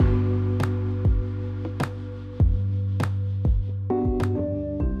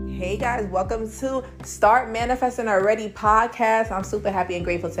Hey guys, welcome to Start Manifesting Already podcast. I'm super happy and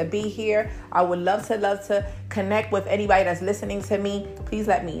grateful to be here. I would love to connect with anybody that's listening to me. Please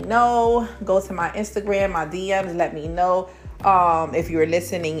let me know. Go to my Instagram, my DMs, let me know if you're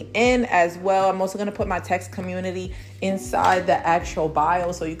listening in as well. I'm also going to put my text community inside the actual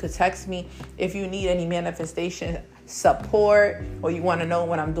bio, so you could text me if you need any manifestation support, or you want to know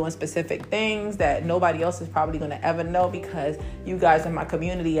when I'm doing specific things that nobody else is probably going to ever know, because you guys in my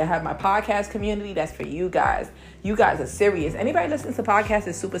community. I have my podcast community that's for you guys. You guys are serious. Anybody listening to podcasts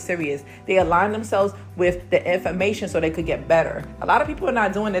is super serious. They align themselves with the information so they could get better. A lot of people are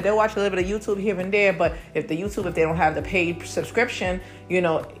not doing that. They'll watch a little bit of YouTube here and there, but if they don't have the paid subscription,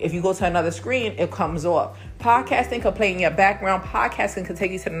 if you go to another screen, it comes off. Podcasting can play in your background. Podcasting can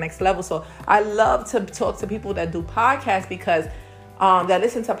take you to the next level. So I love to talk to people that do podcasts because that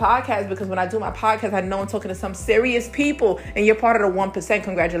listen to podcasts, because when I do my podcast, I know I'm talking to some serious people, and you're part of the 1%.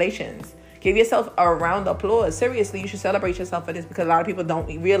 Congratulations. Give yourself a round of applause. Seriously, you should celebrate yourself for this, because a lot of people don't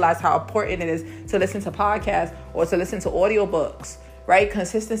realize how important it is to listen to podcasts or to listen to audiobooks, right?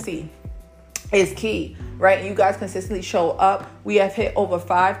 Consistency is key, right? And you guys consistently show up. We have hit over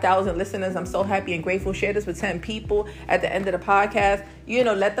 5,000 listeners. I'm so happy and grateful. Share this with 10 people at the end of the podcast.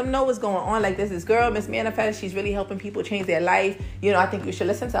 Let them know what's going on. Like, this girl, Miss Manifest, she's really helping people change their life. I think you should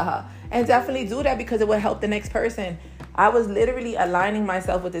listen to her, and definitely do that, because it will help the next person. I was literally aligning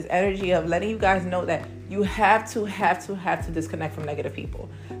myself with this energy of letting you guys know that you have to disconnect from negative people.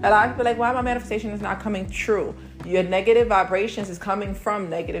 A lot of people are like, why my manifestation is not coming true? Your negative vibrations is coming from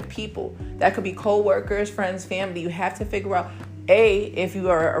negative people. That could be co-workers, friends, family. You have to figure out, if you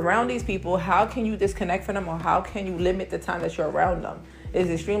are around these people, how can you disconnect from them, or how can you limit the time that you're around them? Is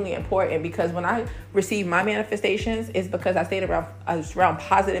extremely important, because when I receive my manifestations, it's because I stayed around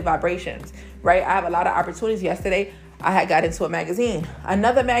positive vibrations, right? I have a lot of opportunities. Yesterday, I had got into a magazine.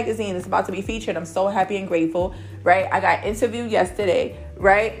 Another magazine is about to be featured. I'm so happy and grateful, right? I got interviewed yesterday,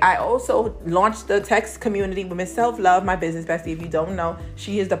 right? I also launched the text community with Miss Self Love, my business bestie. If you don't know,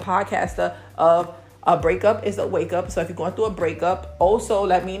 she is the podcaster of A Breakup is a Wake Up. So if you're going through a breakup, also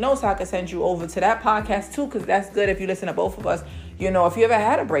let me know so I can send you over to that podcast too, because that's good if you listen to both of us. If you ever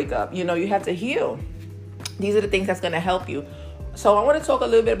had a breakup, you have to heal. These are the things that's going to help you. So I want to talk a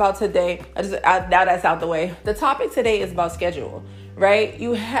little bit about today. Now that's out the way. The topic today is about schedule, right?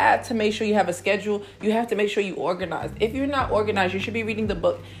 You have to make sure you have a schedule. You have to make sure you organize. If you're not organized, you should be reading the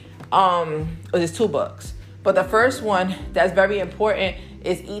book. There's 2 books. But the first one that's very important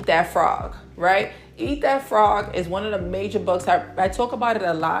is Eat That Frog, right? Eat That Frog is one of the major books. I talk about it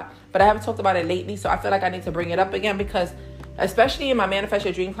a lot, but I haven't talked about it lately. So I feel like I need to bring it up again, because especially in my Manifest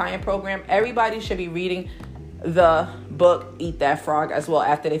Your Dream Client program, everybody should be reading the book Eat That Frog as well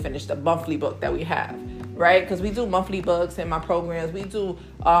after they finish the monthly book that we have, right? Because we do monthly books in my programs. We do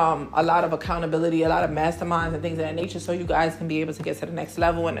a lot of accountability, a lot of masterminds and things of that nature, so you guys can be able to get to the next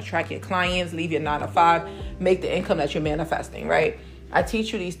level and attract your clients, leave your 9-to-5, make the income that you're manifesting, right? I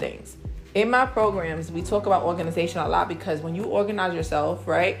teach you these things. In my programs, we talk about organization a lot, because when you organize yourself,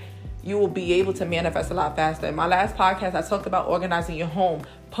 right, you will be able to manifest a lot faster. In my last podcast, I talked about organizing your home,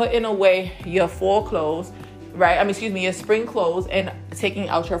 putting away your fall clothes, right? Your spring clothes, and taking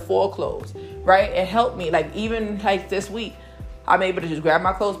out your fall clothes, right? It helped me. Even this week, I'm able to just grab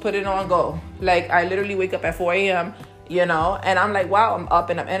my clothes, put it on, go. I literally wake up at 4 a.m., and I'm like, wow, I'm up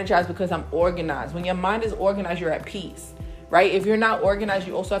and I'm energized because I'm organized. When your mind is organized, you're at peace, right? If you're not organized,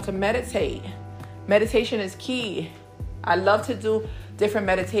 you also have to meditate. Meditation is key. I love to do different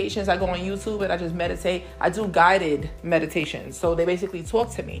meditations. I go on YouTube and I just meditate. I do guided meditations. So they basically talk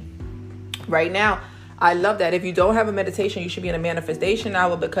to me. Right now, I love that. If you don't have a meditation, you should be in a manifestation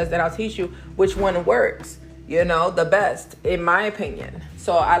hour, because then I'll teach you which one works, the best, in my opinion.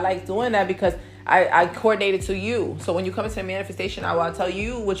 So I like doing that because I coordinate it to you. So when you come into the manifestation hour, I'll tell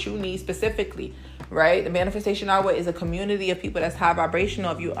you what you need specifically, right? The manifestation hour is a community of people that's high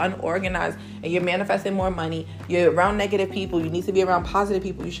vibrational. If you're unorganized and you're manifesting more money, you're around negative people, you need to be around positive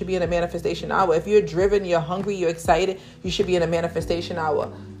people. You should be in a manifestation hour. If you're driven, you're hungry, you're excited, you should be in a manifestation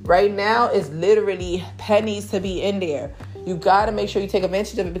hour. Right now, it's literally pennies to be in there. You got to make sure you take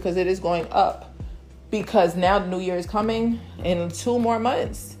advantage of it, because it is going up. Because now the new year is coming in 2 more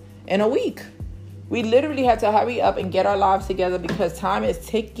months, in a week. We literally have to hurry up and get our lives together, because time is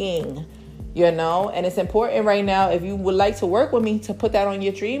ticking, and it's important right now. If you would like to work with me, to put that on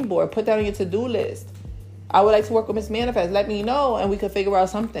your dream board, put that on your to-do list. I would like to work with Miss Manifest. Let me know and we can figure out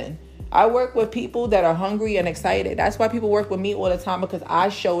something. I work with people that are hungry and excited. That's why people work with me all the time, because I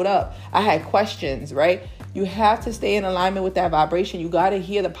showed up. I had questions, right? You have to stay in alignment with that vibration. You got to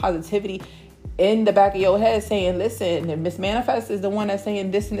hear the positivity in the back of your head saying, listen, if Miss Manifest is the one that's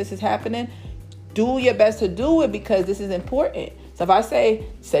saying this and this is happening, do your best to do it because this is important. So if I say,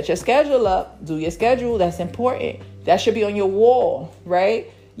 set your schedule up, do your schedule, that's important. That should be on your wall,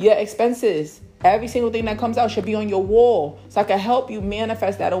 right? Your expenses, every single thing that comes out should be on your wall. So I can help you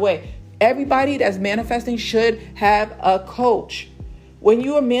manifest that away. Everybody that's manifesting should have a coach. When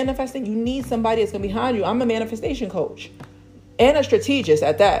you are manifesting, you need somebody that's going to be behind you. I'm a manifestation coach and a strategist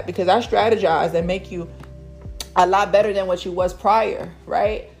at that, because I strategize and make you a lot better than what you was prior,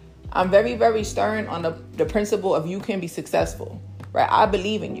 right? I'm very, very stern on the principle of you can be successful, right? I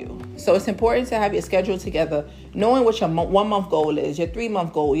believe in you. So it's important to have your schedule together, knowing what your 1 month goal is, your 3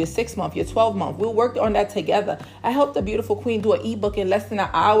 month goal, your 6 month, your 12 month. We'll work on that together. I helped the beautiful queen do an ebook in less than an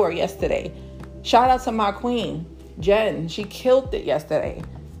hour yesterday. Shout out to my queen, Jen. She killed it yesterday.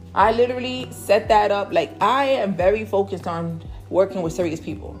 I literally set that up. Like, I am very focused on working with serious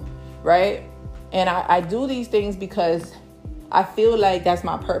people, right? And I do these things because I feel like that's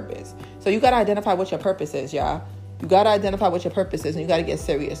my purpose. So you got to identify what your purpose is, y'all. You got to identify what your purpose is, and you got to get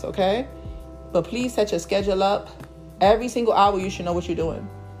serious, okay? But please set your schedule up. Every single hour, you should know what you're doing.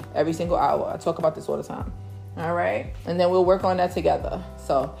 Every single hour. I talk about this all the time. All right? And then we'll work on that together.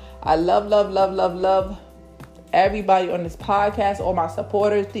 So I love everybody on this podcast, all my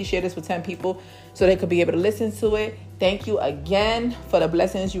supporters. Please share this with 10 people so they could be able to listen to it. Thank you again for the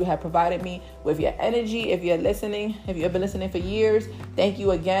blessings you have provided me with your energy. If you're listening, if you've been listening for years, thank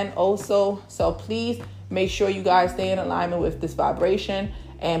you again also. So please make sure you guys stay in alignment with this vibration,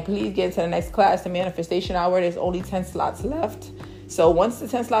 and please get into the next class, the manifestation hour. There's only 10 slots left. So once the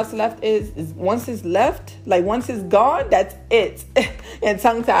 10 slots left once it's gone, that's it. And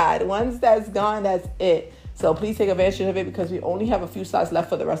tongue-tied. Once that's gone, that's it. So please take advantage of it because we only have a few slots left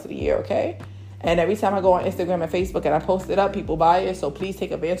for the rest of the year, okay? And every time I go on Instagram and Facebook and I post it up, people buy it. So please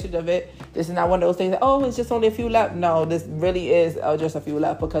take advantage of it. This is not one of those things that, oh, it's just only a few left. No, this really is just a few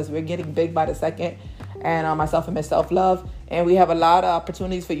left because we're getting big by the second. And myself and Miss Self-Love. And we have a lot of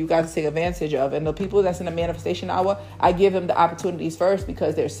opportunities for you guys to take advantage of. And the people that's in the manifestation hour, I give them the opportunities first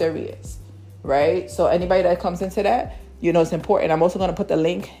because they're serious, right? So anybody that comes into that, it's important. I'm also going to put the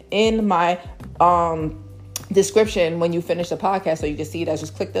link in my description when you finish the podcast so you can see that.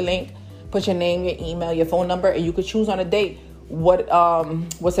 Just click the link, put your name, your email, your phone number, and you could choose on a date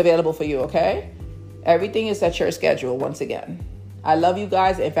what's available for you, okay? Everything is at your schedule once again. I love you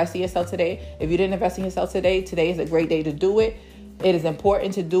guys. Invest in yourself today. If you didn't invest in yourself today is a great day to do it. It is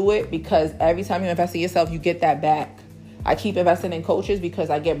important to do it because every time you invest in yourself, you get that back. I keep investing in coaches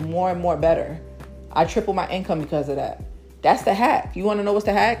because I get more and more better. I triple my income because of that. That's the hack. You want to know what's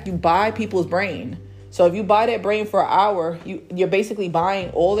the hack? You buy people's brain. So if you buy that brain for an hour, you're basically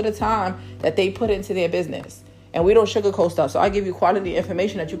buying all of the time that they put into their business. And we don't sugarcoat stuff. So I give you quality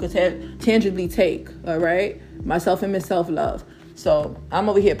information that you can tangibly take. All right? Myself and Miss Self-Love. So I'm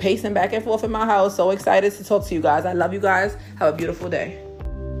over here pacing back and forth in my house. So excited to talk to you guys. I love you guys. Have a beautiful day.